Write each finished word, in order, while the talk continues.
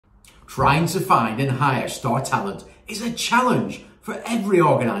Trying to find and hire star talent is a challenge for every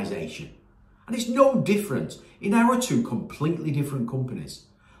organisation. And it's no different in our two completely different companies.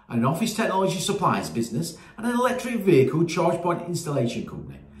 An office technology supplies business and an electric vehicle charge point installation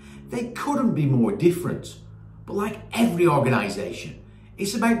company. They couldn't be more different. But like every organisation,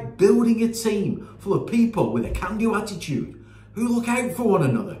 it's about building a team full of people with a can-do attitude who look out for one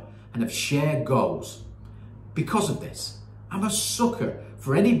another and have shared goals. Because of this, I'm a sucker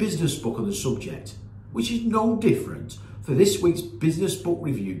for any business book on the subject, which is no different for this week's business book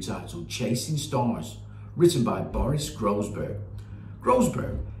review titled Chasing Stars, written by Boris Groysberg.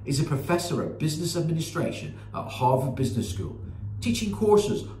 Groysberg is a professor of business administration at Harvard Business School, teaching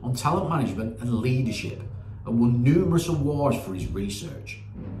courses on talent management and leadership, and won numerous awards for his research.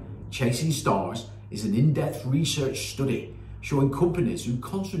 Chasing Stars is an in-depth research study showing companies who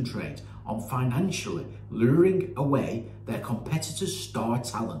concentrate on financially luring away their competitors' star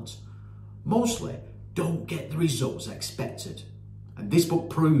talent mostly don't get the results expected. And this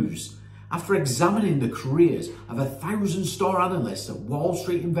book proves, after examining the careers of 1,000 star analysts at Wall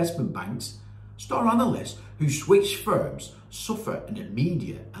Street investment banks, star analysts who switch firms suffer an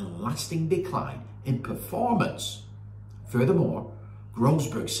immediate and lasting decline in performance. Furthermore,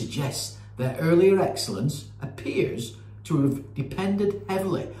 Groysberg suggests their earlier excellence appears to have depended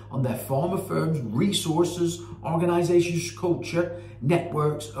heavily on their former firm's resources, organisation's culture,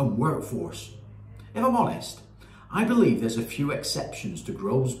 networks and workforce. If I'm honest, I believe there's a few exceptions to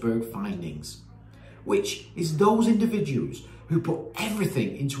Groysberg findings, which is those individuals who put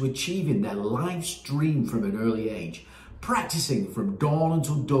everything into achieving their life's dream from an early age, practicing from dawn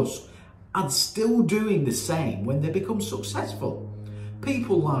until dusk, and still doing the same when they become successful.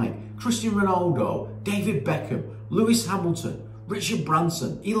 People like Cristiano Ronaldo, David Beckham, Lewis Hamilton, Richard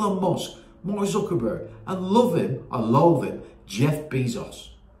Branson, Elon Musk, Mark Zuckerberg, and love him or loathe him, Jeff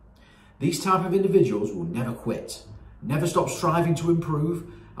Bezos. These type of individuals will never quit, never stop striving to improve,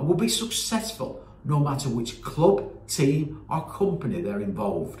 and will be successful no matter which club, team or company they're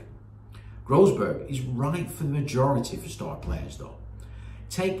involved. Groysberg is right for the majority for star players though.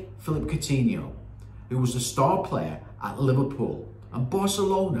 Take Philip Coutinho, who was a star player at Liverpool, and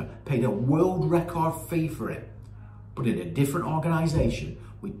Barcelona paid a world record fee for him. But in a different organisation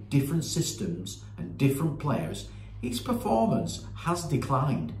with different systems and different players, his performance has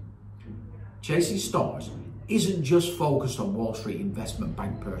declined. Chasing Stars isn't just focused on Wall Street investment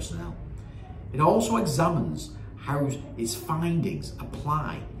bank personnel. It also examines how its findings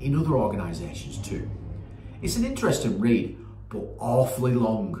apply in other organisations too. It's an interesting read, but awfully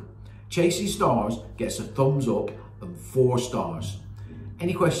long. Chasing Stars gets a thumbs up and 4 stars.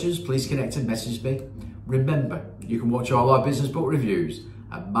 Any questions, please connect and message me. Remember, you can watch all our business book reviews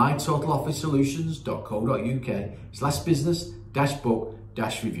at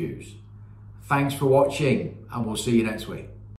mytotalofficesolutions.co.uk/business-book-reviews. Thanks for watching, and we'll see you next week.